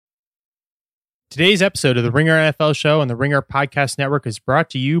Today's episode of the Ringer NFL Show on the Ringer Podcast Network is brought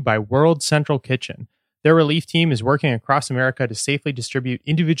to you by World Central Kitchen. Their relief team is working across America to safely distribute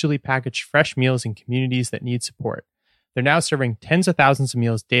individually packaged fresh meals in communities that need support. They're now serving tens of thousands of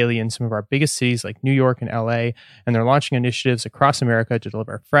meals daily in some of our biggest cities like New York and LA, and they're launching initiatives across America to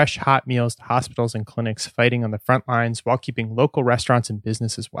deliver fresh, hot meals to hospitals and clinics fighting on the front lines while keeping local restaurants in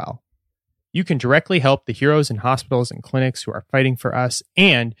business as well. You can directly help the heroes in hospitals and clinics who are fighting for us,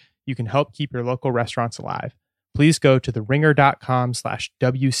 and you can help keep your local restaurants alive. Please go to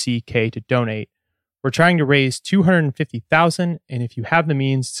theringer.com/WCK to donate. We're trying to raise $250,000, and if you have the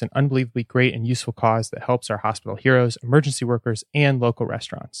means, it's an unbelievably great and useful cause that helps our hospital heroes, emergency workers, and local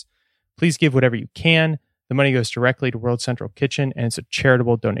restaurants. Please give whatever you can. The money goes directly to World Central Kitchen, and it's a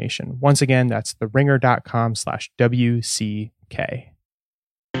charitable donation. Once again, that's theringer.com/WCK.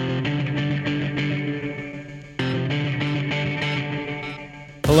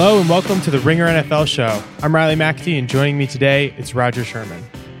 Hello and welcome to the Ringer NFL Show. I'm Riley McAtee, and joining me today is Roger Sherman.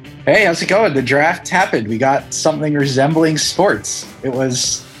 Hey, how's it going? The draft happened. We got something resembling sports. It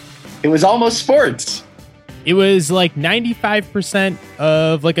was almost sports. It was like 95%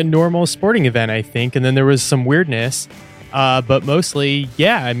 of like a normal sporting event, I think, and then there was some weirdness. But mostly,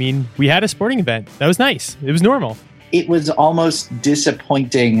 yeah, I mean, we had a sporting event. That was nice. It was normal. It was almost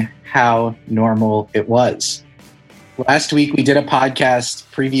disappointing how normal it was. Last week, we did a podcast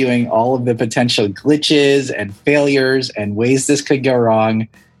previewing all of the potential glitches and failures and ways this could go wrong.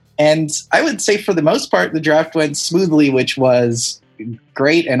 And I would say for the most part, the draft went smoothly, which was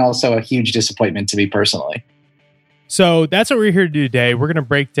great and also a huge disappointment to me personally. So that's what we're here to do today. We're going to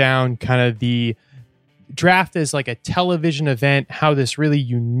break down kind of the draft as like a television event, how this really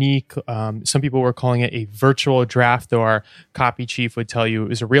unique, some people were calling it a virtual draft, though our copy chief would tell you it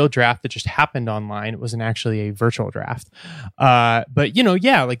was a real draft that just happened online. It wasn't actually a virtual draft. But, you know,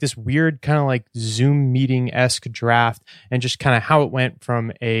 yeah, like this weird kind of like Zoom meeting-esque draft and just kind of how it went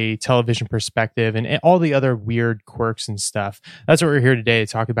from a television perspective and all the other weird quirks and stuff. That's what we're here today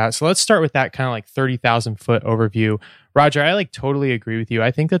to talk about. So let's start with that kind of like 30,000 foot overview. Roger, I like totally agree with you.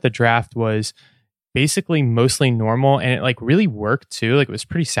 I think that the draft was basically mostly normal and it like really worked too. Like it was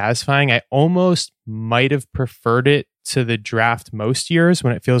pretty satisfying. I almost might have preferred it to the draft most years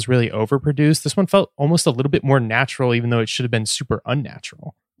when it feels really overproduced. This one felt almost a little bit more natural, even though it should have been super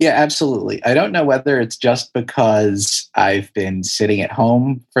unnatural. Yeah, absolutely. I don't know whether it's just because I've been sitting at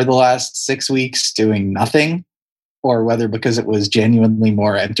home for the last 6 weeks doing nothing, or whether because it was genuinely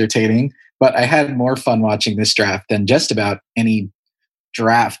more entertaining, but I had more fun watching this draft than just about any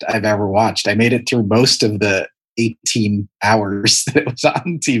draft I've ever watched. I made it through most of the 18 hours that it was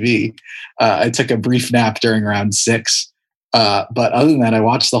on TV. I took a brief nap during round 6. But other than that, I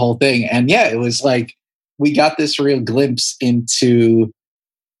watched the whole thing. And yeah, it was like we got this real glimpse into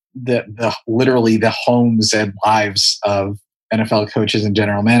the literally the homes and lives of NFL coaches and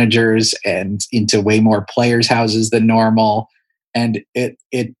general managers and into way more players' houses than normal. And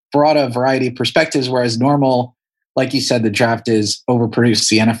it brought a variety of perspectives, whereas normal, like you said, the draft is overproduced.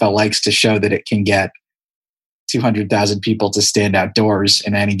 The NFL likes to show that it can get 200,000 people to stand outdoors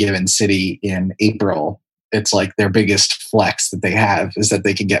in any given city in April. It's like their biggest flex that they have is that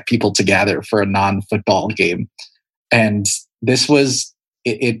they can get people together for a non-football game. And this was,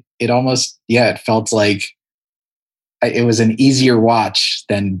 it almost, yeah, it felt like it was an easier watch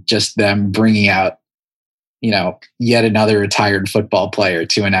than just them bringing out, you know, yet another retired football player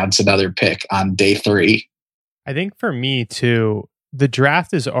to announce another pick on day 3. I think for me too, the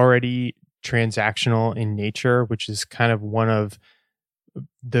draft is already transactional in nature, which is kind of one of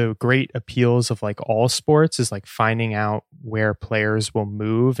the great appeals of like all sports is like finding out where players will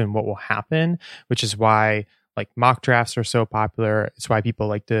move and what will happen, which is why like mock drafts are so popular. It's why people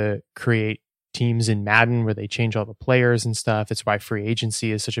like to create teams in Madden where they change all the players and stuff. It's why free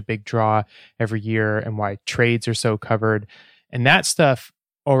agency is such a big draw every year and why trades are so covered. And that stuff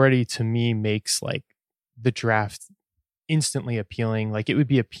already to me makes like the draft instantly appealing. Like it would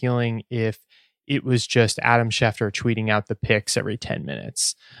be appealing if it was just Adam Schefter tweeting out the picks every 10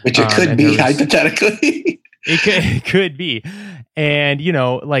 minutes. Which it could be, hypothetically. It could be. And, you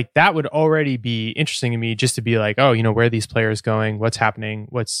know, like that would already be interesting to me just to be like, oh, you know, where are these players going? What's happening?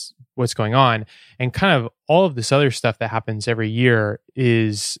 What's going on? And kind of all of this other stuff that happens every year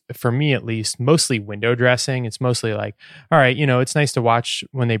is, for me at least, mostly window dressing. It's mostly like, all right, you know, it's nice to watch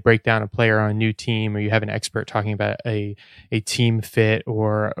when they break down a player on a new team or you have an expert talking about a team fit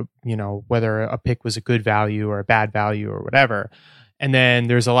or, you know, whether a pick was a good value or a bad value or whatever. And then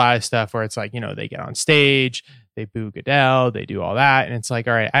there's a lot of stuff where it's like, you know, they get on stage, they boo Goodell, they do all that. And it's like,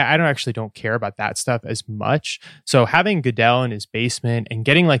 all right, I don't care about that stuff as much. So having Goodell in his basement and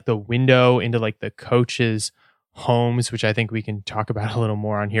getting like the window into like the coaches' homes, which I think we can talk about a little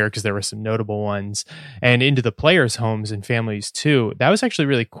more on here because there were some notable ones, and into the players' homes and families too. That was actually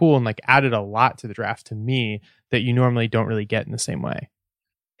really cool and like added a lot to the draft to me that you normally don't really get in the same way.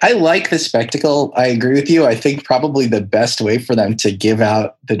 I like the spectacle. I agree with you. I think probably the best way for them to give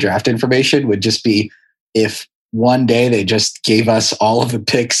out the draft information would just be if one day they just gave us all of the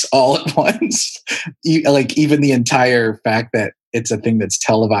picks all at once. Like even the entire fact that it's a thing that's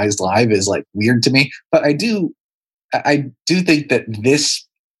televised live is like weird to me. But I do think that this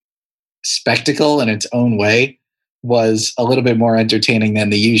spectacle in its own way was a little bit more entertaining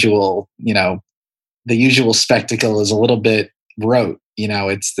than the usual. The usual spectacle is a little bit rote.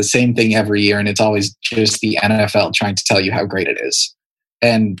 It's the same thing every year, and it's always just the NFL trying to tell you how great it is.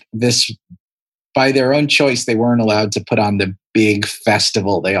 And this, by their own choice, they weren't allowed to put on the big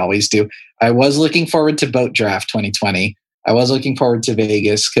festival they always do. I was looking forward to Boat Draft 2020. I was looking forward to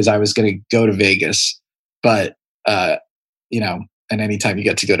Vegas because I was going to go to Vegas. But, and anytime you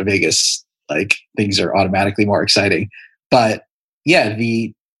get to go to Vegas, like things are automatically more exciting. But yeah,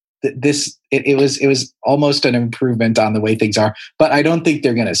 it was almost an improvement on the way things are, but I don't think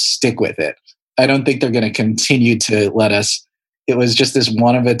they're going to stick with it. I don't think they're going to continue to let us. It was just this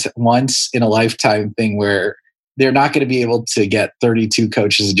once in a lifetime thing where they're not going to be able to get 32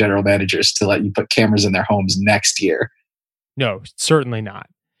 coaches and general managers to let you put cameras in their homes next year. No, certainly not.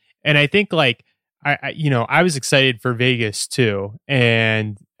 And I think like, I was excited for Vegas too.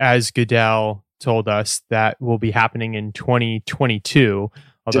 And as Goodell told us, that will be happening in 2022.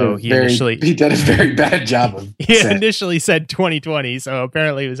 Although he did a very bad job of initially said 2020, so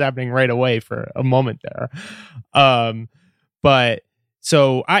apparently it was happening right away for a moment there. But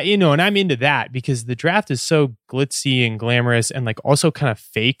so and I'm into that because the draft is so glitzy and glamorous and like also kind of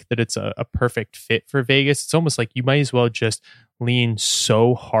fake that it's a perfect fit for Vegas. It's almost like you might as well just lean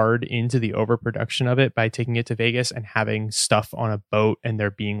so hard into the overproduction of it by taking it to Vegas and having stuff on a boat and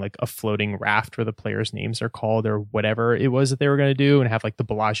there being like a floating raft where the players' names are called or whatever it was that they were going to do, and have like the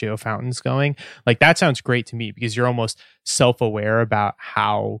Bellagio fountains going. Like that sounds great to me because you're almost self-aware about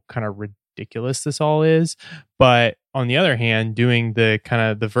how kind of ridiculous this all is. But on the other hand, doing the kind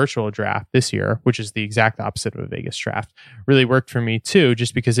of the virtual draft this year, which is the exact opposite of a Vegas draft, really worked for me too,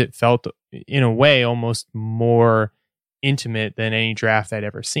 just because it felt in a way almost more intimate than any draft I'd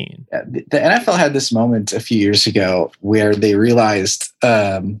ever seen. The NFL had this moment a few years ago where they realized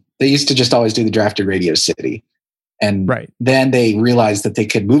they used to just always do the draft in Radio City. And then they realized that they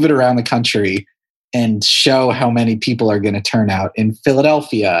could move it around the country and show how many people are going to turn out in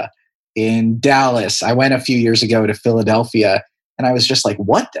Philadelphia, in Dallas. I went a few years ago to Philadelphia and I was just like,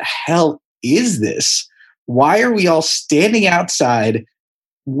 what the hell is this? Why are we all standing outside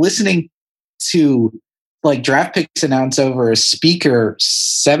listening to like draft picks announced over a speaker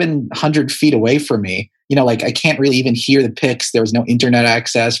 700 feet away from me? Like I can't really even hear the picks. There was no internet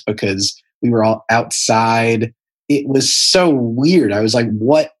access because we were all outside. It was so weird. I was like,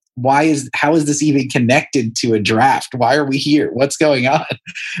 what? How is this even connected to a draft? Why are we here? What's going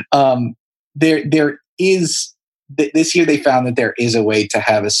on? There is, this year they found that there is a way to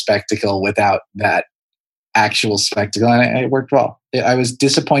have a spectacle without that actual spectacle, and it worked well. I was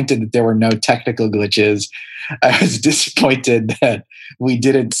disappointed that there were no technical glitches. I was disappointed that we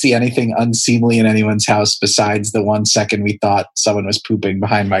didn't see anything unseemly in anyone's house besides the 1 second we thought someone was pooping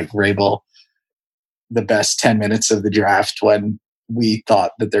behind Mike Vrabel. The best 10 minutes of the draft when we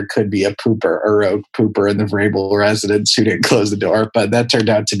thought that there could be a rogue pooper in the Vrabel residence who didn't close the door, but that turned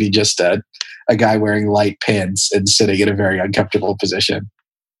out to be just a guy wearing light pants and sitting in a very uncomfortable position.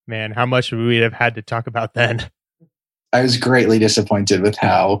 Man, how much would we have had to talk about then? I was greatly disappointed with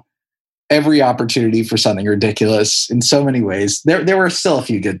how every opportunity for something ridiculous in so many ways. There were still a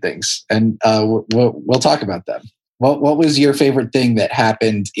few good things, and we'll talk about them. What was your favorite thing that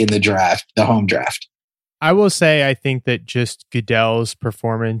happened in the draft, the home draft? I will say I think that just Goodell's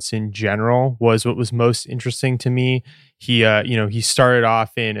performance in general was what was most interesting to me. He started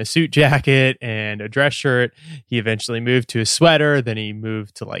off in a suit jacket and a dress shirt. He eventually moved to a sweater. Then he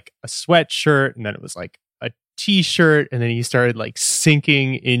moved to like a sweatshirt, and then it was like a t-shirt. And then he started like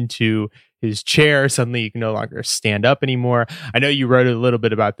sinking into his chair. Suddenly you can no longer stand up anymore. I know you wrote a little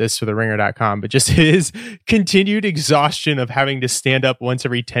bit about this for the ringer.com, but just his continued exhaustion of having to stand up once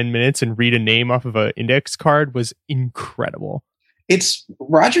every 10 minutes and read a name off of an index card was incredible.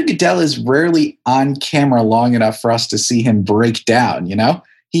 Roger Goodell is rarely on camera long enough for us to see him break down.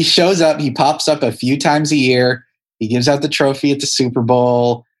 He shows up, he pops up a few times a year. He gives out the trophy at the Super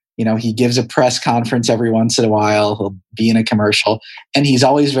Bowl. He gives a press conference every once in a while. He'll be in a commercial, and he's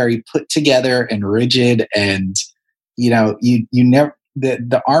always very put together and rigid. And you never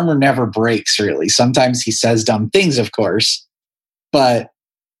the armor never breaks. Really, sometimes he says dumb things, of course, but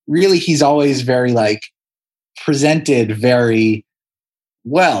really he's always very presented very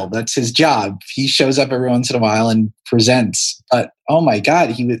well. That's his job. He shows up every once in a while and presents. But oh my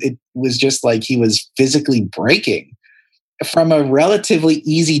God, it was just like he was physically breaking from a relatively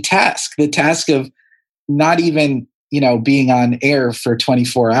easy task. The task of not even, being on air for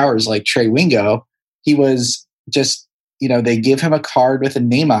 24 hours like Trey Wingo. He was just, they give him a card with a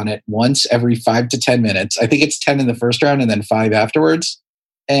name on it once every 5 to 10 minutes. I think it's 10 in the first round and then 5 afterwards.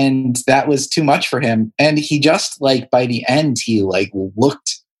 And that was too much for him. And he just by the end, he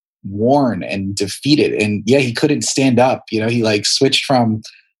looked worn and defeated. And yeah, he couldn't stand up. He switched from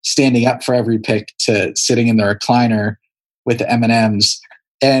standing up for every pick to sitting in the recliner with the M&Ms.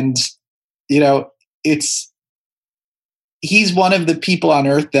 And, he's one of the people on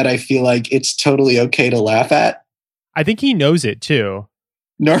earth that I feel like it's totally okay to laugh at. I think he knows it too.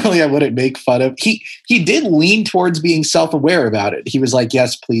 Normally I wouldn't make fun of. He did lean towards being self-aware about it. He was like,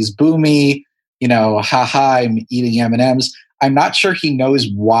 yes, please boo me. Haha, I'm eating M&Ms. I'm not sure he knows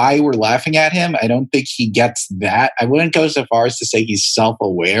why we're laughing at him. I don't think he gets that. I wouldn't go so far as to say he's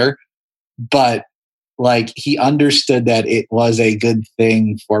self-aware, but he understood that it was a good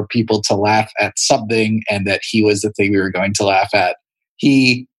thing for people to laugh at something and that he was the thing we were going to laugh at.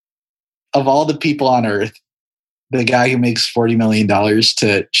 He, of all the people on earth, the guy who makes $40 million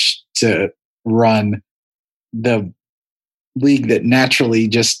to run the league that naturally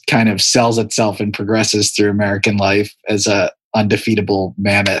just kind of sells itself and progresses through American life as a undefeatable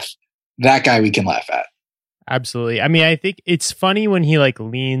mammoth, that guy we can laugh at. Absolutely. I mean, I think it's funny when he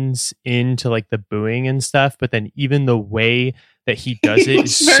leans into the booing and stuff, but then even the way that he does it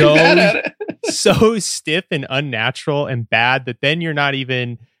is so stiff and unnatural and bad that then you're not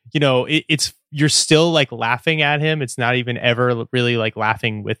even, you're still laughing at him. It's not even ever really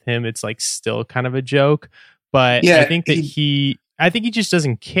laughing with him. It's still kind of a joke. But yeah, I think that he just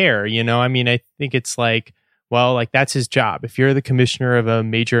doesn't care, I mean, I think it's that's his job. If you're the commissioner of a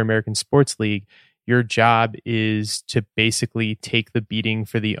major American sports league, your job is to basically take the beating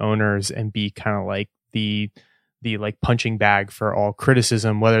for the owners and be kind of the punching bag for all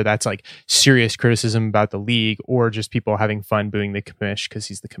criticism, whether that's serious criticism about the league or just people having fun booing the commish because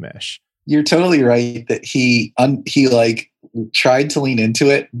he's the commish. You're totally right that he tried to lean into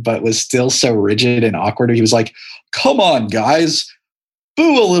it, but was still so rigid and awkward. He was like, come on, guys,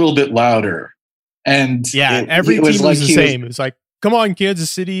 boo a little bit louder. And yeah, every team was the same. It was come on,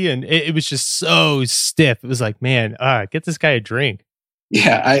 Kansas City. And it was just so stiff. It was man, get this guy a drink.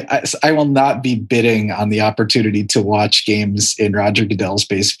 Yeah, I will not be bidding on the opportunity to watch games in Roger Goodell's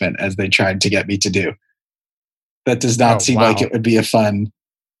basement as they tried to get me to do. That does not seem like it would be a fun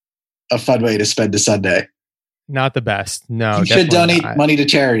way to spend a Sunday. Not the best. No, you should donate money to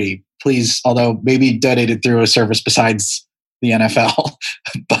charity, please. Although maybe donate it through a service besides the NFL.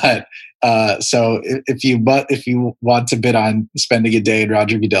 But so if you want to bid on spending a day in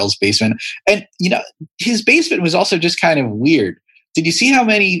Roger Goodell's basement, and his basement was also just kind of weird. Did you see how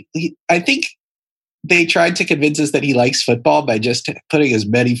many? I think they tried to convince us that he likes football by just putting as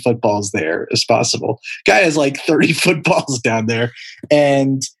many footballs there as possible. Guy has 30 footballs down there,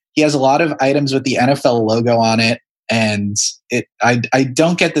 and he has a lot of items with the NFL logo on it. And I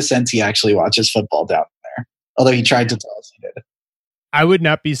don't get the sense he actually watches football down there, although he tried to tell us he did. I would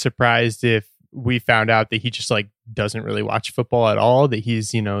not be surprised if we found out that he just doesn't really watch football at all, that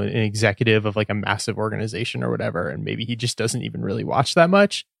he's, an executive of a massive organization or whatever. And maybe he just doesn't even really watch that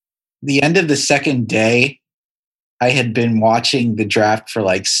much. The end of the second day, I had been watching the draft for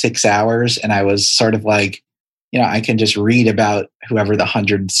 6 hours, and I was sort of I can just read about whoever the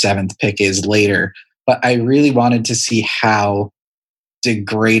 107th pick is later. But I really wanted to see how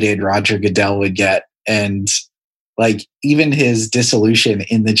degraded Roger Goodell would get. And even his dissolution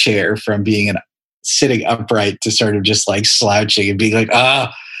in the chair from being sitting upright to sort of just slouching and being with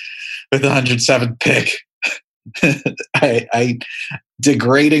the 107th pick. I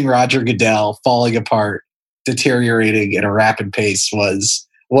degrading Roger Goodell, falling apart, deteriorating at a rapid pace was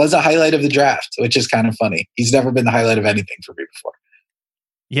a highlight of the draft, which is kind of funny. He's never been the highlight of anything for me before.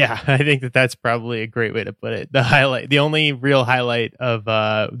 Yeah, I think that's probably a great way to put it. The only real highlight of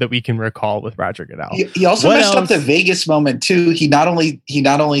that we can recall with Roger Goodell. He also messed up the Vegas moment too. He not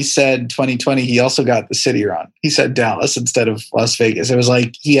only said 2020, he also got the city wrong. He said Dallas instead of Las Vegas. It was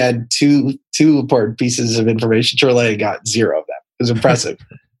he had two important pieces of information to relay and got zero of them. It was impressive.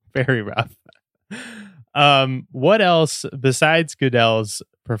 Very rough. What else besides Goodell's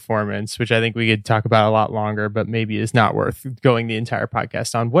performance, which I think we could talk about a lot longer, but maybe is not worth going the entire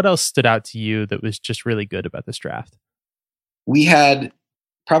podcast on? What else stood out to you that was just really good about this draft? We had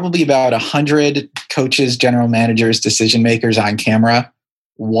probably about 100 coaches, general managers, decision makers on camera.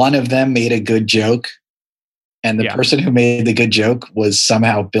 One of them made a good joke, and the person who made the good joke was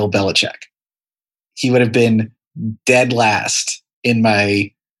somehow Bill Belichick. He would have been dead last in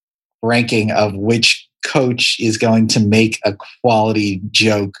my ranking of which coach is going to make a quality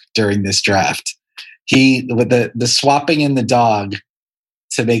joke during this draft. He, with the swapping in the dog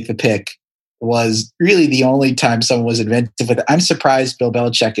to make the pick, was really the only time someone was inventive with it. I'm surprised Bill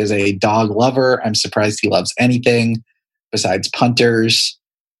Belichick is a dog lover. I'm surprised he loves anything besides punters.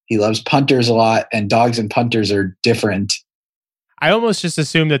 He loves punters a lot, and dogs and punters are different. I almost just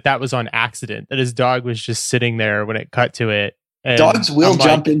assumed that was on accident, that his dog was just sitting there when it cut to it. And dogs will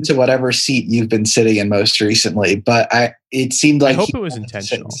jump into whatever seat you've been sitting in most recently, but it seemed like I hope it was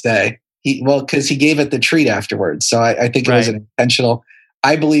intentional. Because he gave it the treat afterwards. So I think it was an intentional.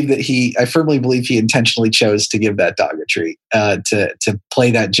 I firmly believe he intentionally chose to give that dog a treat, to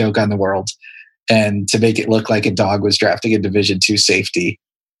play that joke on the world and to make it look like a dog was drafting a Division II safety.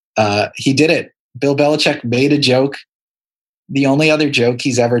 He did it. Bill Belichick made a joke. The only other joke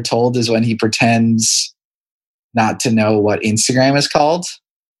he's ever told is when he pretends not to know what Instagram is called.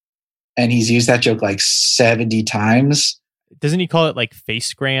 And he's used that joke like 70 times. Doesn't he call it like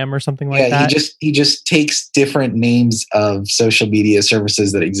Facegram or something like that? He just takes different names of social media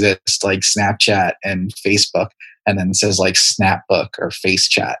services that exist, like Snapchat and Facebook, and then says like Snapbook or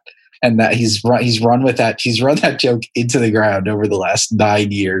FaceChat. And that he's run with that. He's run that joke into the ground over the last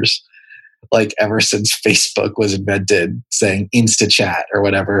 9 years, like ever since Facebook was invented, saying InstaChat or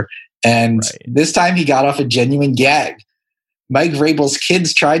whatever. And this time he got off a genuine gag. Mike Vrabel's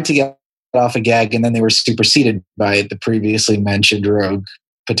kids tried to get off a gag, and then they were superseded by the previously mentioned rogue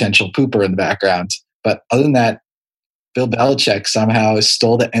potential pooper in the background. But other than that, Bill Belichick somehow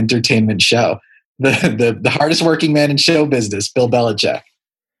stole the entertainment show. The hardest working man in show business, Bill Belichick.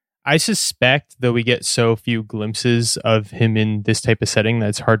 I suspect, though we get so few glimpses of him in this type of setting that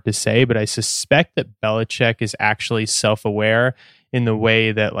it's hard to say, but I suspect that Belichick is actually self-aware in the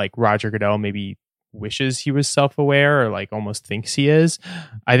way that like Roger Goodell maybe wishes he was self-aware, or like almost thinks he is.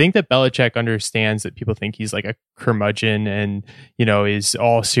 I think that Belichick understands that people think he's like a curmudgeon and, you know, is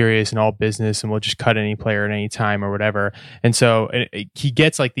all serious and all business and will just cut any player at any time or whatever. And so he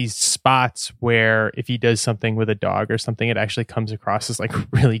gets like these spots where if he does something with a dog or something, it actually comes across as like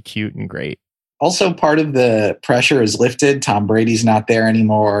really cute and great. Also, part of the pressure is lifted. Tom Brady's not there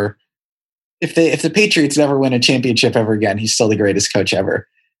anymore. If the Patriots never win a championship ever again, he's still the greatest coach ever.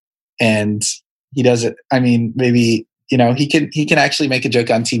 And he does it. I mean, maybe, you know, he can actually make a joke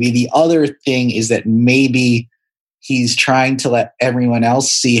on TV. The other thing is that maybe he's trying to let everyone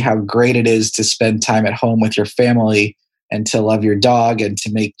else see how great it is to spend time at home with your family and to love your dog and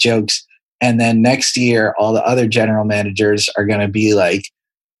to make jokes. And then next year, all the other general managers are going to be like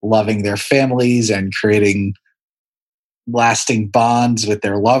loving their families and creating lasting bonds with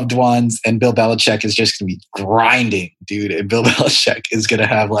their loved ones. And Bill Belichick is just going to be grinding, dude. And Bill Belichick is going to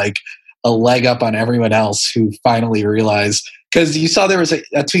have like a leg up on everyone else who finally realized, because you saw there was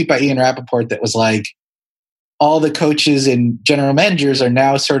a tweet by Ian Rappaport that was like, all the coaches and general managers are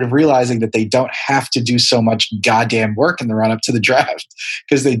now sort of realizing that they don't have to do so much goddamn work in the run up to the draft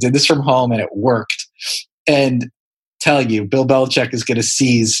because they did this from home and it worked. And telling you, Bill Belichick is going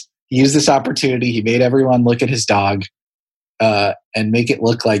to use this opportunity. He made everyone look at his dog and make it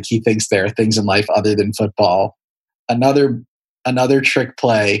look like he thinks there are things in life other than football. Another trick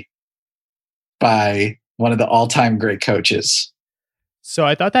play by one of the all-time great coaches. So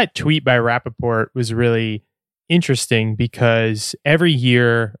I thought that tweet by Rappaport was really interesting because every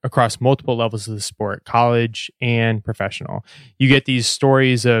year across multiple levels of the sport, college and professional, you get these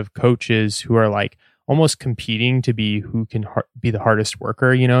stories of coaches who are like almost competing to be who can be the hardest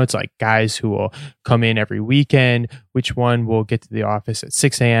worker. You know, it's like guys who will come in every weekend, which one will get to the office at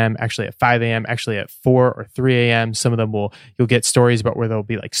 6 a.m., actually at 5 a.m., actually at 4 or 3 a.m. Some of them you'll get stories about where they'll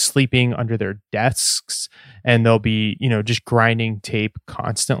be like sleeping under their desks and they'll be, you know, just grinding tape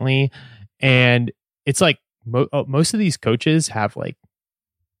constantly. And it's like most of these coaches have like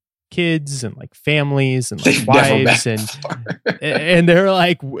kids and like families and like wives and they're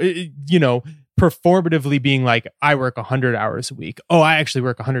like, you know, performatively being like, I work 100 hours a week. Oh, I actually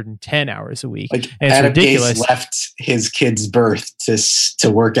work 110 hours a week. Like and it's Adam ridiculous. Gase left his kid's birth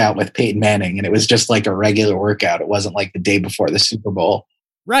to work out with Peyton Manning, and it was just like a regular workout. It wasn't like the day before the Super Bowl.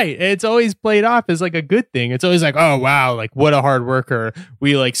 Right. It's always played off as like a good thing. It's always like, oh wow, like what a hard worker.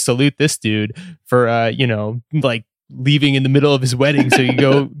 We like salute this dude for like leaving in the middle of his wedding so you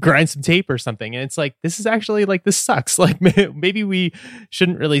go grind some tape or something. And it's like, this is actually like, this sucks. Like maybe we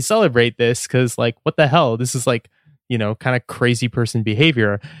shouldn't really celebrate this because like what the hell? This is like, kind of crazy person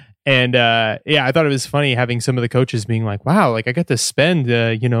behavior. And I thought it was funny having some of the coaches being like, wow, like I got to spend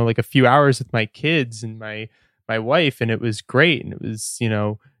like a few hours with my kids and my wife, and it was great, and it was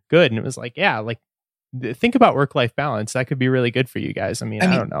good, and it was like, yeah, like think about work-life balance. That could be really good for you guys. I mean,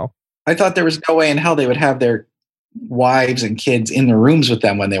 I don't know. I thought there was no way in hell they would have their wives and kids in the rooms with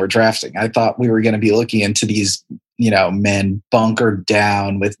them when they were drafting. I thought we were going to be looking into these men bunkered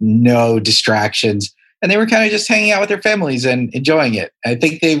down with no distractions, and they were kind of just hanging out with their families and enjoying it. I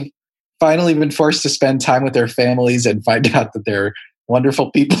think they've finally been forced to spend time with their families and find out that they're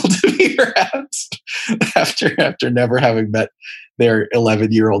wonderful people to be around after never having met their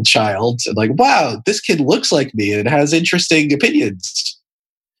 11-year-old child. And like, wow, this kid looks like me and has interesting opinions.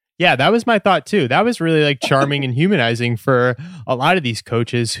 Yeah, that was my thought too. That was really like charming and humanizing for a lot of these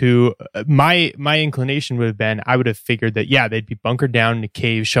coaches who my inclination would have been, I would have figured that, yeah, they'd be bunkered down in a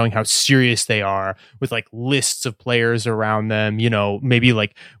cave showing how serious they are with like lists of players around them, maybe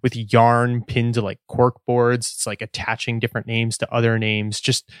like with yarn pinned to like cork boards. It's like attaching different names to other names,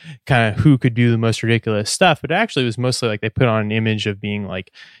 just kind of who could do the most ridiculous stuff. But it actually was mostly like they put on an image of being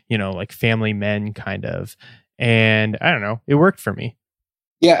like, like family men kind of. And I don't know, it worked for me.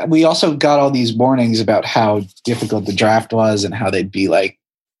 Yeah, we also got all these warnings about how difficult the draft was and how they'd be like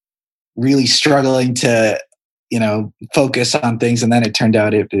really struggling to, focus on things. And then it turned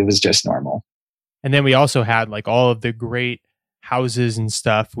out it was just normal. And then we also had like all of the great houses and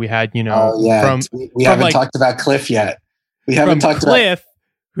stuff. We had, we haven't talked about Cliff yet. We haven't talked about Cliff,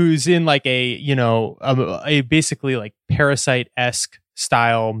 who's in like a basically like Parasite-esque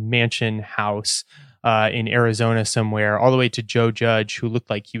style mansion house in Arizona somewhere, all the way to Joe Judge, who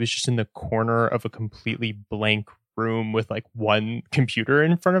looked like he was just in the corner of a completely blank room with like one computer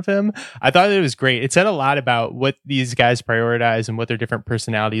in front of him. I thought it was great. It said a lot about what these guys prioritize and what their different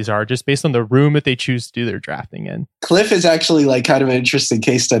personalities are just based on the room that they choose to do their drafting in. Cliff is actually like kind of an interesting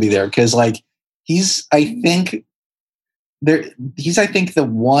case study there because like he's I think the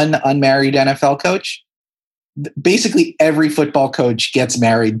one unmarried NFL coach. Basically every football coach gets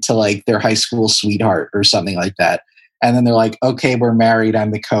married to like their high school sweetheart or something like that. And then they're like, okay, we're married.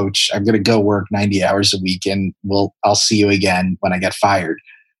 I'm the coach. I'm going to go work 90 hours a week and I'll see you again when I get fired.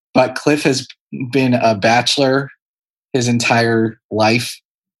 But Cliff has been a bachelor his entire life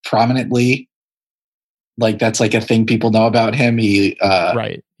prominently. Like that's like a thing people know about him. He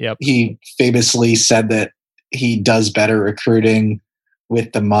famously said that he does better recruiting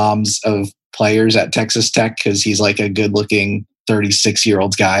with the moms of players at Texas Tech because he's like a good-looking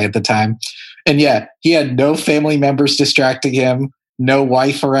 36-year-old guy at the time. And yeah, he had no family members distracting him, no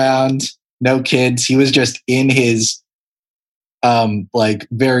wife around, no kids. He was just in his like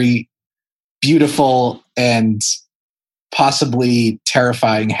very beautiful and possibly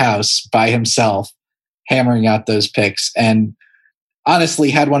terrifying house by himself, hammering out those picks, and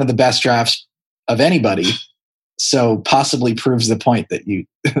honestly had one of the best drafts of anybody. So possibly proves the point that you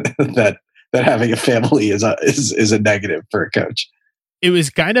that having a family is a negative for a coach. It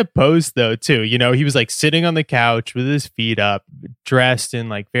was kind of posed though too. He was like sitting on the couch with his feet up, dressed in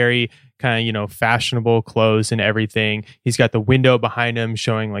like very kind of, fashionable clothes and everything. He's got the window behind him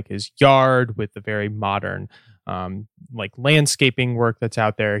showing like his yard with the very modern like landscaping work that's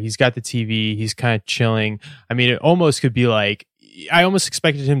out there. He's got the TV. He's kind of chilling. I mean, it almost could be like, I almost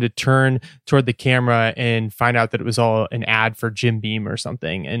expected him to turn toward the camera and find out that it was all an ad for Jim Beam or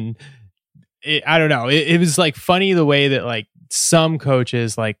something. And I don't know. It was like funny the way that like some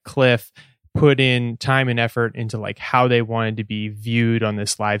coaches like Cliff put in time and effort into like how they wanted to be viewed on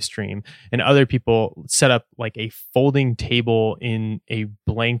this live stream, and other people set up like a folding table in a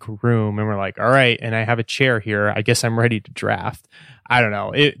blank room and we're like, all right, and I have a chair here, I guess I'm ready to draft. I don't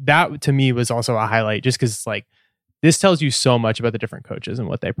know. That to me was also a highlight just because it's like this tells you so much about the different coaches and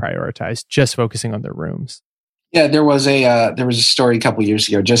what they prioritize, just focusing on their rooms. Yeah, there was a story a couple years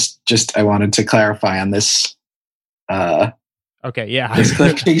ago. Just I wanted to clarify on this. Okay, yeah, this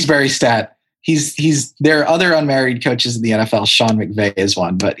Cliff Kingsbury stat. There are other unmarried coaches in the NFL. Sean McVay is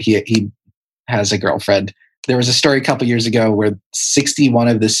one, but he has a girlfriend. There was a story a couple years ago where 61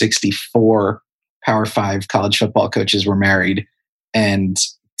 of the 64 Power 5 college football coaches were married, and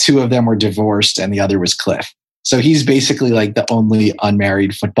 2 of them were divorced, and the other was Cliff. So he's basically like the only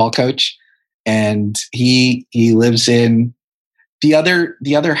unmarried football coach. And he lives in The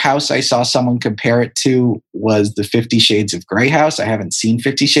other house I saw someone compare it to was the 50 Shades of Grey house. I haven't seen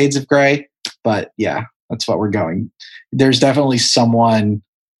 50 Shades of Grey, but yeah, that's what we're going. There's definitely someone,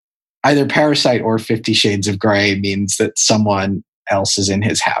 either Parasite or 50 Shades of Grey means that someone else is in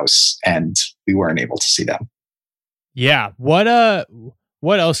his house and we weren't able to see them. Yeah. What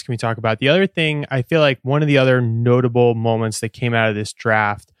else can we talk about? The other thing, I feel like one of the other notable moments that came out of this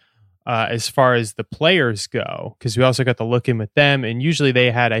draft, as far as the players go, because we also got to look in with them, and usually they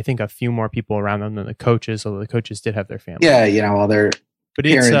had, I think, a few more people around them than the coaches, although the coaches did have their family. Yeah, all their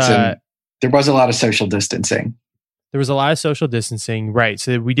parents, and there was a lot of social distancing. There was a lot of social distancing, right?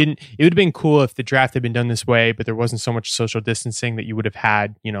 So it would have been cool if the draft had been done this way, but there wasn't so much social distancing that you would have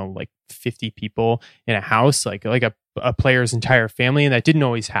had, like 50 people in a house, like a player's entire family, and that didn't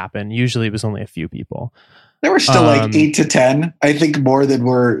always happen. Usually it was only a few people. There were still like 8 to 10, I think, more than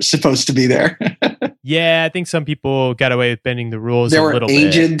were supposed to be there. Yeah, I think some people got away with bending the rules a little bit. There were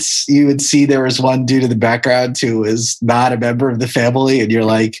agents. You would see there was one dude in the background who was not a member of the family, and you're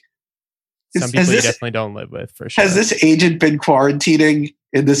like, some people you definitely don't live with, for sure. Has this agent been quarantining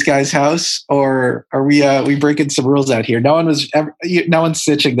in this guy's house, or are we breaking some rules out here? No one's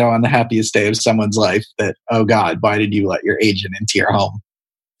snitching though on the happiest day of someone's life that, oh God, why did you let your agent into your home?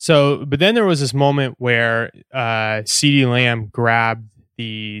 So, but then there was this moment where CeeDee Lamb grabbed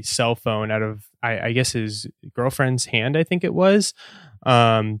the cell phone out of, I guess, his girlfriend's hand, I think it was.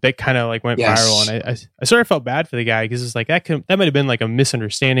 That kind of like went viral, and I sort of felt bad for the guy, because it's like that might have been like a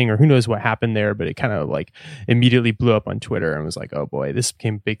misunderstanding, or who knows what happened there, but it kind of like immediately blew up on Twitter and was like, oh boy, this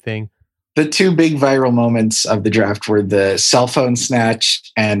became a big thing. The two big viral moments of the draft were the cell phone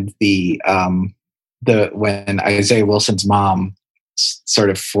snatch and the when Isaiah Wilson's mom sort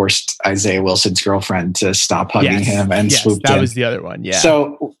of forced Isaiah Wilson's girlfriend to stop hugging him and swooped in. That was the other one. Yeah.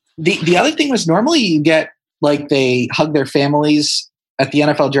 So the other thing was, normally you get, like, they hug their families at the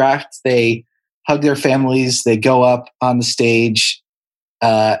NFL draft. They hug their families. They go up on the stage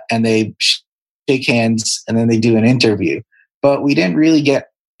and they shake hands, and then they do an interview. But we didn't really get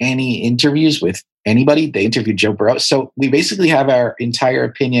any interviews with anybody. They interviewed Joe Burrow. So we basically have our entire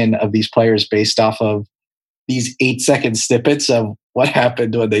opinion of these players based off of these 8-second snippets of what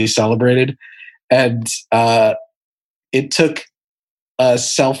happened when they celebrated. And it took a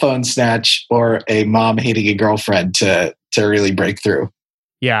cell phone snatch or a mom hating a girlfriend to really break through.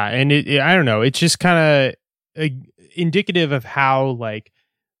 Yeah. And I don't know. It's just kind of indicative of how, like,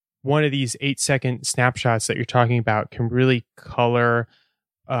 one of these 8-second snapshots that you're talking about can really color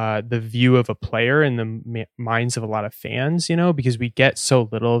the view of a player in the minds of a lot of fans, because we get so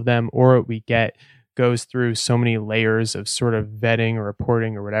little of them, or what we get goes through so many layers of sort of vetting or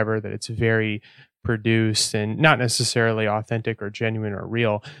reporting or whatever, that it's very produced and not necessarily authentic or genuine or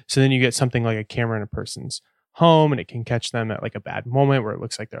real. So then you get something like a camera in a person's home, and it can catch them at like a bad moment where it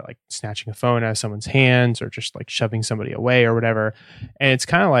looks like they're like snatching a phone out of someone's hands, or just like shoving somebody away or whatever. And it's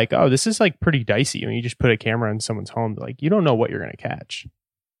kind of like, oh, this is like pretty dicey. I mean, you just put a camera in someone's home, like, you don't know what you're going to catch.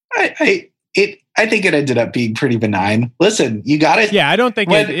 I think it ended up being pretty benign. Listen, you got it. Yeah, I don't think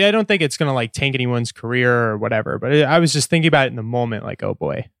it's going to like tank anyone's career or whatever. But I was just thinking about it in the moment, like, oh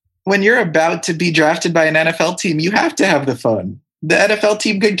boy. When you're about to be drafted by an NFL team, you have to have the phone. The NFL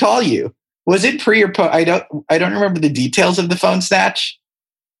team could call you. Was it pre or post? I don't remember the details of the phone snatch.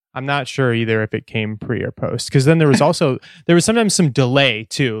 I'm not sure either if it came pre or post, because then there was sometimes some delay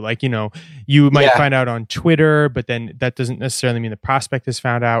too. Like, you might find out on Twitter, but then that doesn't necessarily mean the prospect has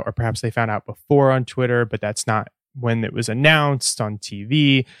found out, or perhaps they found out before on Twitter, but that's not when it was announced on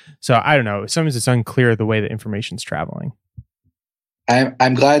TV. So I don't know. Sometimes it's unclear the way that information's traveling.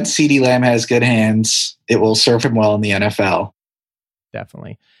 I'm glad CeeDee Lamb has good hands. It will serve him well in the NFL.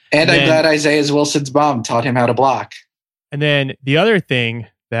 Definitely. And I'm glad Isaiah Wilson's mom taught him how to block. And then the other thing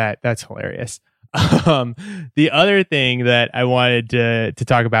that's hilarious. The other thing that I wanted to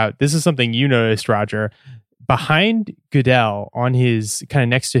talk about, this is something you noticed, Roger. Behind Goodell, on his kind of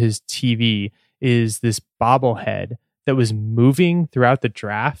next to his TV, is this bobblehead that was moving throughout the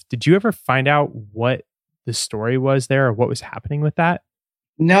draft. Did you ever find out what the story was there, or what was happening with that?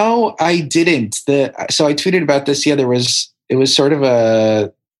 No, I didn't. So I tweeted about this. Yeah, it was sort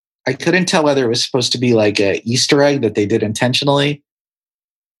of I couldn't tell whether it was supposed to be like a Easter egg that they did intentionally,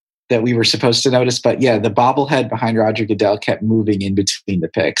 that we were supposed to notice. But yeah, the bobblehead behind Roger Goodell kept moving in between the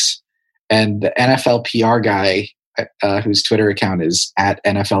picks. And the NFL PR guy, whose Twitter account is at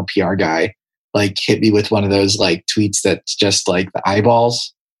NFL PR guy, like, hit me with one of those like tweets that's just like the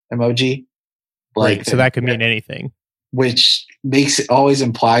eyeballs emoji. Like, right, so that could mean anything. Which always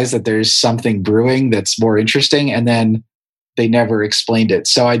implies that there's something brewing that's more interesting. And then they never explained it.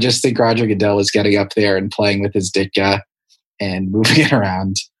 So I just think Roger Goodell is getting up there and playing with his Ditka and moving it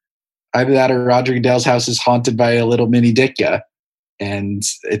around. Either that or Roger Goodell's house is haunted by a little mini Ditka and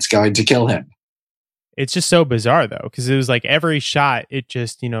it's going to kill him. It's just so bizarre though, because it was like every shot, it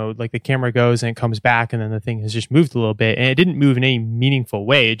just, like the camera goes and it comes back and then the thing has just moved a little bit and it didn't move in any meaningful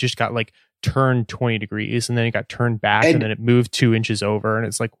way. It just got like turned 20 degrees and then it got turned back and then it moved 2 inches over and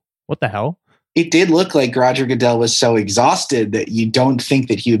it's like, what the hell? It did look like Roger Goodell was so exhausted that you don't think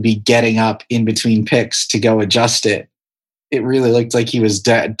that he would be getting up in between picks to go adjust it. It really looked like he was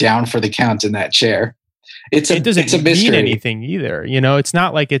down for the count in that chair. It doesn't mean anything either. It's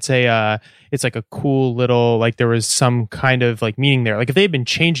not like it's like a cool little, like there was some kind of like meaning there. Like if they had been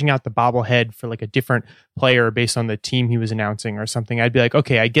changing out the bobblehead for like a different player based on the team he was announcing or something, I'd be like,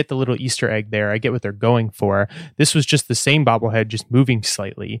 okay, I get the little Easter egg there. I get what they're going for. This was just the same bobblehead, just moving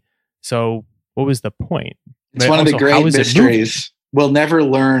slightly. So what was the point? It's one of the great mysteries. We'll never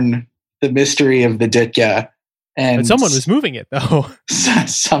learn the mystery of the Ditka. But someone was moving it though.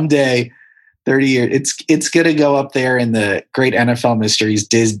 Someday, 30 years, it's going to go up there in the great NFL mysteries.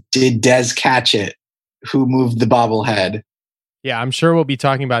 Did Dez catch it? Who moved the bobblehead? Yeah, I'm sure we'll be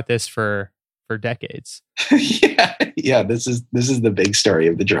talking about this for decades. yeah. This is the big story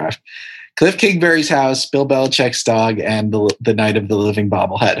of the draft. Cliff Kingsbury's house, Bill Belichick's dog, and the night of the living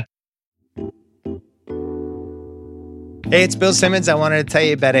bobblehead. Hey, it's Bill Simmons. I wanted to tell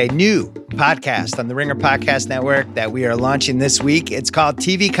you about a new podcast on the Ringer Podcast Network that we are launching this week. It's called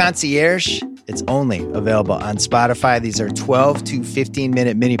TV Concierge. It's only available on Spotify. These are 12 to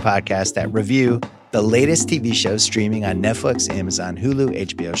 15-minute mini podcasts that review the latest TV shows streaming on Netflix, Amazon, Hulu,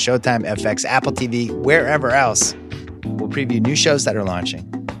 HBO, Showtime, FX, Apple TV, wherever else. We'll preview new shows that are launching.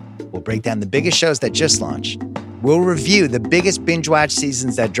 We'll break down the biggest shows that just launched. We'll review the biggest binge-watch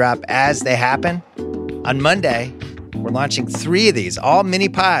seasons that drop as they happen. On Monday, we're launching 3 of these, all mini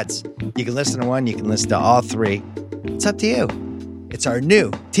pods. You can listen to one, you can listen to all 3. It's up to you. It's our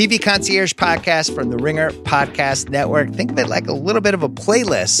new TV Concierge podcast from the Ringer Podcast Network. Think of it like a little bit of a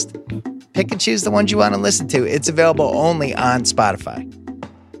playlist. Pick and choose the ones you want to listen to. It's available only on Spotify.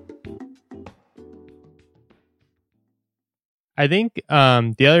 I think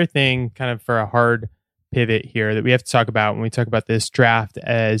the other thing, kind of for a hard pivot here, that we have to talk about when we talk about this draft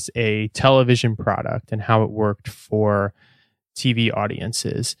as a television product and how it worked for TV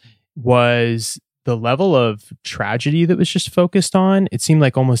audiences was the level of tragedy that was just focused on. It seemed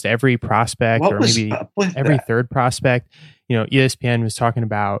like almost every prospect, or maybe every third prospect, ESPN was talking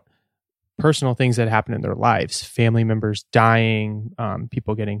about personal things that happened in their lives, family members dying,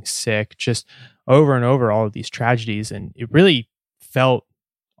 people getting sick, just over and over all of these tragedies. And it really felt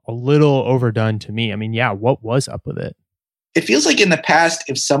a little overdone to me. I mean, yeah, what was up with it? It feels like in the past,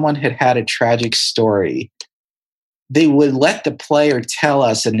 if someone had a tragic story, they would let the player tell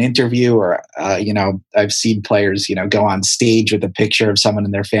us in an interview, or, I've seen players, go on stage with a picture of someone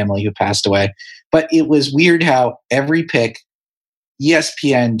in their family who passed away. But it was weird how every pick,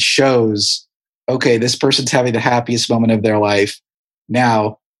 ESPN shows, okay, this person's having the happiest moment of their life.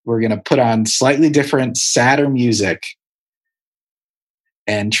 Now we're going to put on slightly different, sadder music.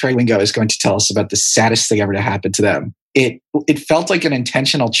 And Trey Wingo is going to tell us about the saddest thing ever to happen to them. It felt like an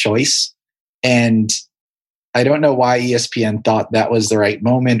intentional choice. And I don't know why ESPN thought that was the right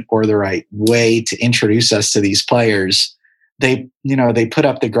moment or the right way to introduce us to these players. They put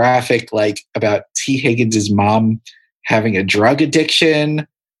up the graphic like about T. Higgins' mom having a drug addiction.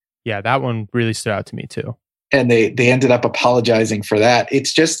 Yeah, that one really stood out to me too. And they ended up apologizing for that.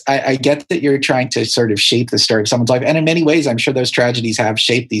 It's just, I get that you're trying to sort of shape the story of someone's life. And in many ways, I'm sure those tragedies have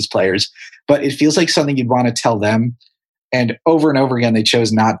shaped these players. But it feels like something you'd want to tell them. And over again, they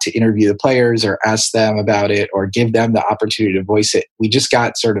chose not to interview the players or ask them about it or give them the opportunity to voice it. We just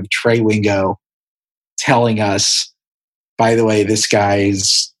got sort of Trey Wingo telling us, by the way, this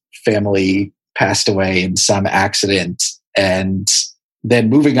guy's family passed away in some accident. And then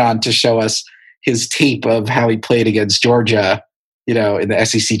moving on to show us his tape of how he played against Georgia, in the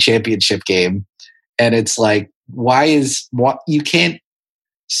SEC championship game. And it's like, you can't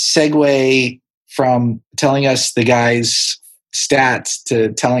segue from telling us the guy's stats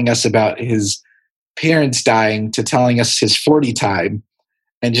to telling us about his parents dying to telling us his 40 time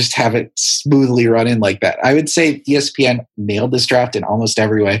and just have it smoothly run in like that. I would say ESPN nailed this draft in almost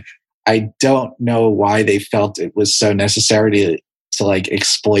every way. I don't know why they felt it was so necessary to like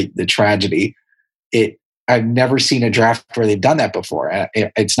exploit the tragedy. I've never seen a draft where they've done that before.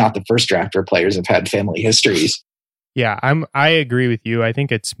 It's not the first draft where players have had family histories. Yeah, I agree with you. I think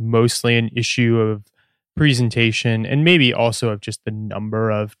it's mostly an issue of presentation and maybe also of just the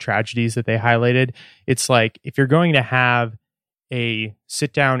number of tragedies that they highlighted. It's like if you're going to have a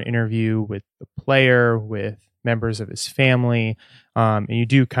sit-down interview with the player, with members of his family, and you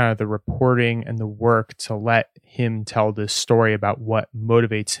do kind of the reporting and the work to let him tell this story about what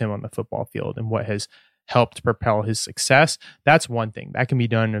motivates him on the football field and what has helped propel his success. That's one thing that can be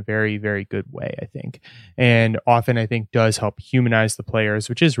done in a very, very good way, I think. And often I think does help humanize the players,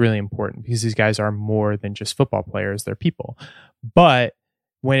 which is really important because these guys are more than just football players. They're people. But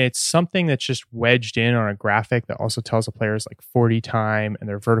when it's something that's just wedged in on a graphic that also tells the players like 40 time and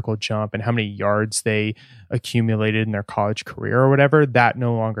their vertical jump and how many yards they accumulated in their college career or whatever, that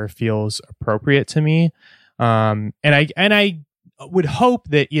no longer feels appropriate to me. And I would hope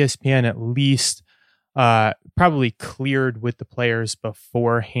that ESPN at least probably cleared with the players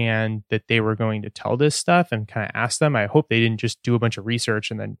beforehand that they were going to tell this stuff and kind of ask them. I hope they didn't just do a bunch of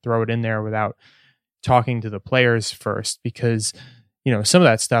research and then throw it in there without talking to the players first, because, you know, some of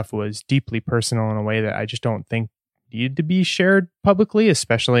that stuff was deeply personal in a way that I just don't think needed to be shared publicly,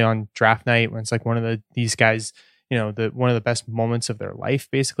 especially on draft night when it's like one of these guys, you know, one of the best moments of their life,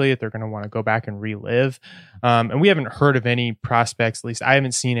 basically, that they're going to want to go back and relive. And we haven't heard of any prospects, at least I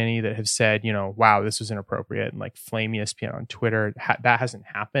haven't seen any that have said, you know, wow, this was inappropriate and like flame ESPN on Twitter. That hasn't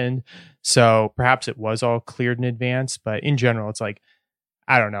happened. So perhaps it was all cleared in advance. But in general, it's like,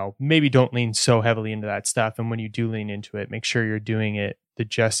 I don't know, maybe don't lean so heavily into that stuff. And when you do lean into it, make sure you're doing it the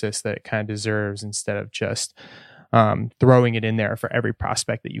justice that it kind of deserves instead of just throwing it in there for every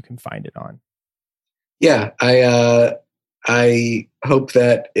prospect that you can find it on. Yeah, I hope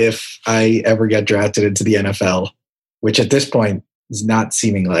that if I ever get drafted into the NFL, which at this point is not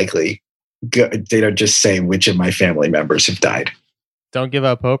seeming likely, they don't just say which of my family members have died. Don't give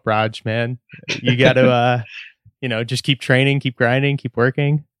up hope, Raj, man. You got to, just keep training, keep grinding, keep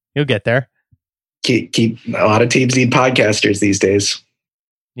working. You'll get there. Keep. A lot of teams need podcasters these days.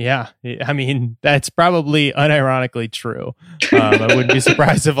 Yeah, I mean, that's probably unironically true. I wouldn't be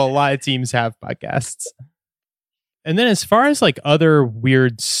surprised if a lot of teams have podcasts. And then as far as like other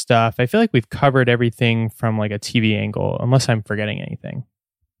weird stuff, I feel like we've covered everything from like a TV angle, unless I'm forgetting anything.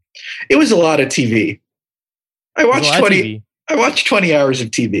 It was a lot of TV. I watched 20 hours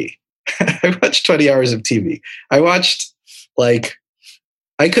of TV. I watched 20 hours of TV. I watched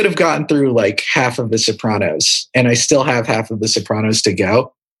I could have gotten through like half of The Sopranos, and I still have half of The Sopranos to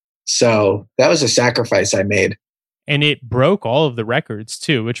go. So that was a sacrifice I made. And it broke all of the records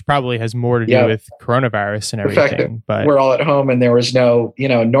too, which probably has more to do with coronavirus and everything. But we're all at home and there was no,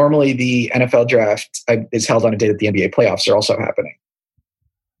 normally the NFL draft is held on a date that the NBA playoffs are also happening.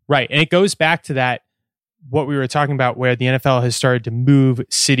 Right. And it goes back to that, what we were talking about, where the NFL has started to move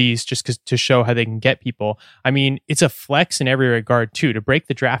cities just to show how they can get people. I mean, it's a flex in every regard too. To break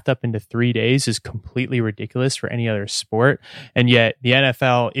the draft up into 3 days is completely ridiculous for any other sport. And yet the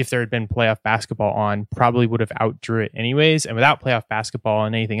NFL, if there had been playoff basketball on, probably would have outdrew it anyways. And without playoff basketball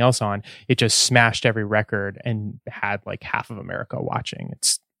and anything else on, it just smashed every record and had like half of America watching.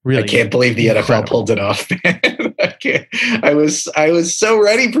 It's really, I can't believe the NFL pulled it off. I was so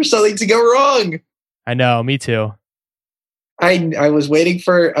ready for something to go wrong. I know, me too. I was waiting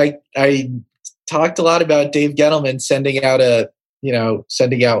for. I talked a lot about Dave Gettleman sending out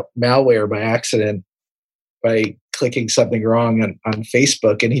malware by accident by clicking something wrong on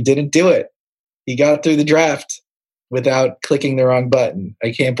Facebook, and he didn't do it. He got through the draft without clicking the wrong button.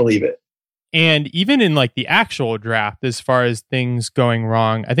 I can't believe it. And even in like the actual draft, as far as things going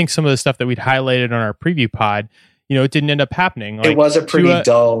wrong, I think some of the stuff that we'd highlighted on our preview pod, it didn't end up happening. Like, it was a pretty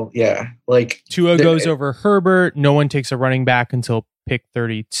dull, like Tua goes over Herbert. No one takes a running back until pick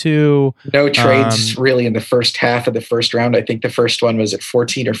 32. No trades really in the first half of the first round. I think the first one was at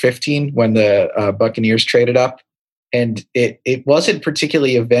 14 or 15 when the Buccaneers traded up. And it wasn't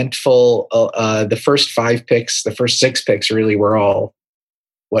particularly eventful. The first 5 picks, the first 6 picks really were all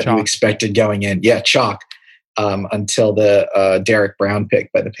what you expected going in. Yeah, chalk until the Derek Brown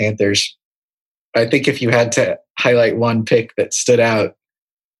pick by the Panthers. I think if you had to highlight one pick that stood out, I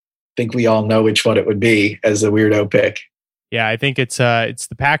think we all know which one it would be as the weirdo pick. Yeah, I think it's the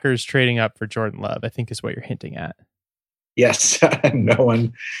Packers trading up for Jordan Love, I think is what you're hinting at. Yes. No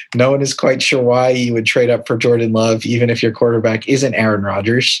one is quite sure why you would trade up for Jordan Love, even if your quarterback isn't Aaron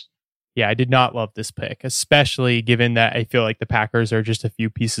Rodgers. Yeah, I did not love this pick, especially given that I feel like the Packers are just a few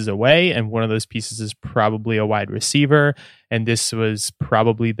pieces away, and one of those pieces is probably a wide receiver. And this was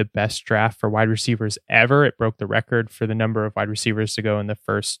probably the best draft for wide receivers ever. It broke the record for the number of wide receivers to go in the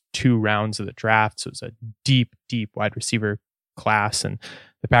first 2 rounds of the draft. So it was a deep, deep wide receiver class. And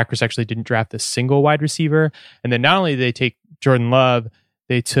the Packers actually didn't draft a single wide receiver. And then not only did they take Jordan Love,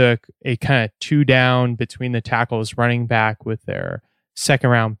 they took a kind of 2 down between the tackles running back with their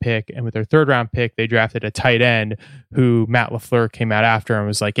second-round pick, and with their third-round pick, they drafted a tight end who Matt LaFleur came out after and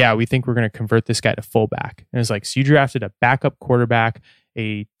was like, yeah, we think we're going to convert this guy to fullback. And it's like, so you drafted a backup quarterback,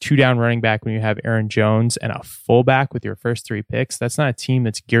 a 2-down running back when you have Aaron Jones, and a fullback with your first 3 picks. That's not a team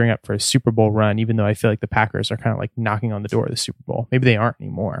that's gearing up for a Super Bowl run, even though I feel like the Packers are kind of like knocking on the door of the Super Bowl. Maybe they aren't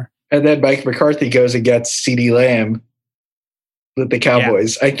anymore. And then Mike McCarthy goes and gets CeeDee Lamb with the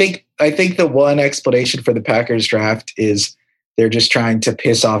Cowboys. Yeah. I think the one explanation for the Packers draft is they're just trying to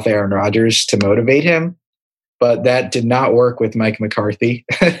piss off Aaron Rodgers to motivate him. But that did not work with Mike McCarthy.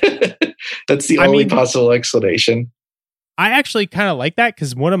 That's the only possible explanation. I actually kind of like that,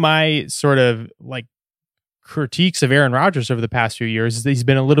 because one of my sort of like critiques of Aaron Rodgers over the past few years is that he's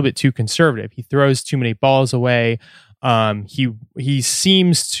been a little bit too conservative. He throws too many balls away. He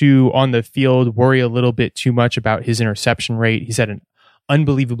seems to, on the field, worry a little bit too much about his interception rate. He's had an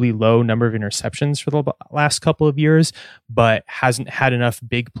unbelievably low number of interceptions for the last couple of years, but hasn't had enough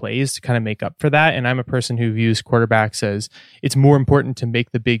big plays to kind of make up for that. And I'm a person who views quarterbacks as it's more important to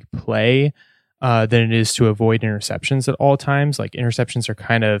make the big play than it is to avoid interceptions at all times. Like, interceptions are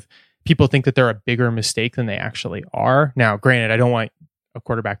kind of, people think that they're a bigger mistake than they actually are. Now, granted, I don't want a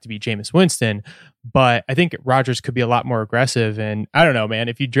quarterback to be Jameis Winston, but I think Rodgers could be a lot more aggressive. And I don't know, man,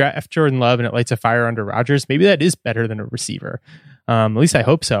 if you draft Jordan Love and it lights a fire under Rodgers, maybe that is better than a receiver. At least I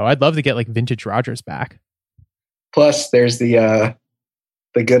hope so. I'd love to get like vintage Rodgers back. Plus, there's the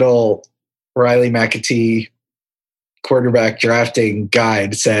good old Riley McAtee quarterback drafting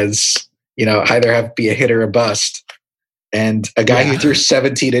guide says, either be a hit or a bust. And a guy who threw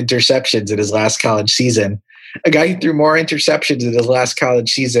 17 interceptions in his last college season, a guy who threw more interceptions in his last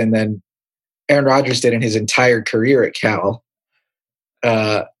college season than Aaron Rodgers did in his entire career at Cal.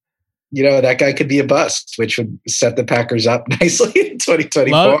 That guy could be a bust, which would set the Packers up nicely in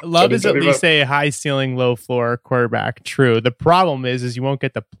 2024. Love is at least a high ceiling, low floor quarterback. True. The problem is you won't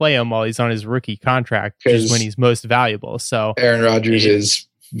get to play him while he's on his rookie contract, which is when he's most valuable. So Aaron Rodgers is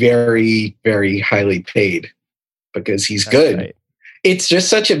very, very highly paid because he's good. Right. It's just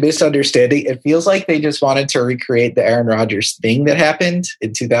such a misunderstanding. It feels like they just wanted to recreate the Aaron Rodgers thing that happened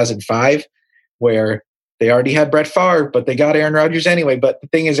in 2005, where they already had Brett Favre, but they got Aaron Rodgers anyway. But the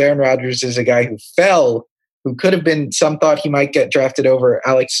thing is, Aaron Rodgers is a guy who fell, who could have been, some thought he might get drafted over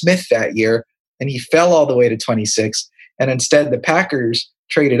Alex Smith that year, and he fell all the way to 26. And instead, the Packers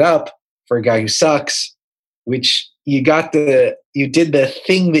traded up for a guy who sucks, which you did the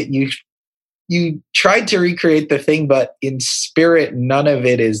thing that you tried to recreate the thing, but in spirit, none of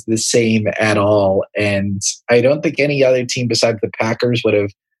it is the same at all. And I don't think any other team besides the Packers would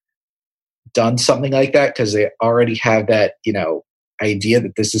have done something like that, because they already have that, idea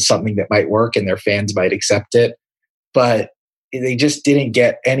that this is something that might work and their fans might accept it. But they just didn't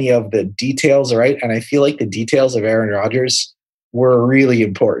get any of the details right. And I feel like the details of Aaron Rodgers were really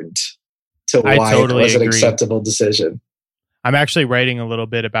important to why it was an acceptable decision. I'm actually writing a little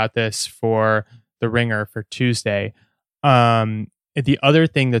bit about this for The Ringer for Tuesday. The other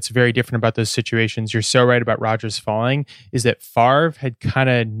thing that's very different about those situations, you're so right about Rodgers falling, is that Favre had kind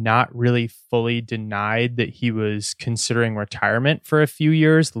of not really fully denied that he was considering retirement for a few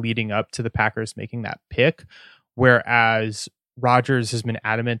years leading up to the Packers making that pick. Whereas Rodgers has been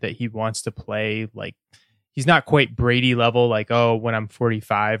adamant that he wants to play, like, he's not quite Brady level, like, oh, when I'm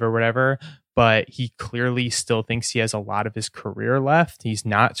 45 or whatever, but he clearly still thinks he has a lot of his career left. He's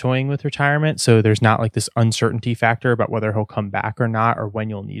not toying with retirement. So there's not like this uncertainty factor about whether he'll come back or not, or when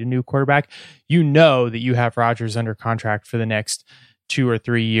you'll need a new quarterback. You know that you have Rodgers under contract for the next 2 or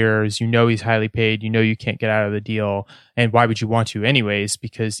 3 years. You know he's highly paid. You know you can't get out of the deal. And why would you want to anyways?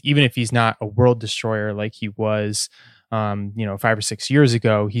 Because even if he's not a world destroyer like he was 5 or 6 years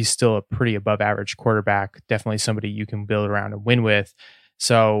ago, he's still a pretty above average quarterback. Definitely somebody you can build around and win with.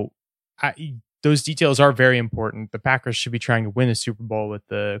 So those details are very important. The Packers should be trying to win the Super Bowl with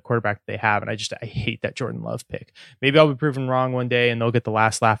the quarterback they have. And I hate that Jordan Love pick. Maybe I'll be proven wrong one day and they'll get the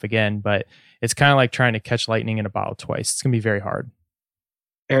last laugh again, but it's kind of like trying to catch lightning in a bottle twice. It's going to be very hard.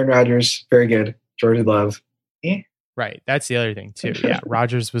 Aaron Rodgers, very good. Jordan Love. Right. That's the other thing too. Yeah.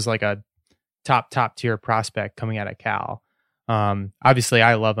 Rodgers was like a top tier prospect coming out of Cal. Obviously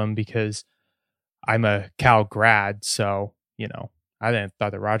I love him because I'm a Cal grad. So, I didn't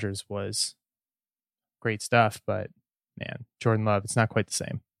thought that Rodgers was great stuff, but man, Jordan Love, it's not quite the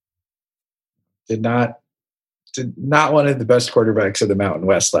same. Did not one of the best quarterbacks of the Mountain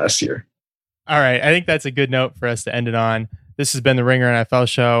West last year. All right. I think that's a good note for us to end it on. This has been the Ringer NFL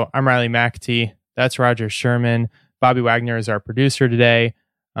Show. I'm Riley McAtee. That's Roger Sherman. Bobby Wagner is our producer today.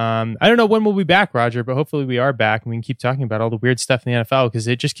 I don't know when we'll be back, Roger, but hopefully we are back and we can keep talking about all the weird stuff in the NFL because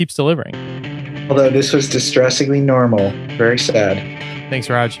it just keeps delivering. Although this was distressingly normal. Very sad. Thanks,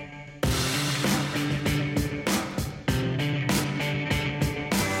 Raj.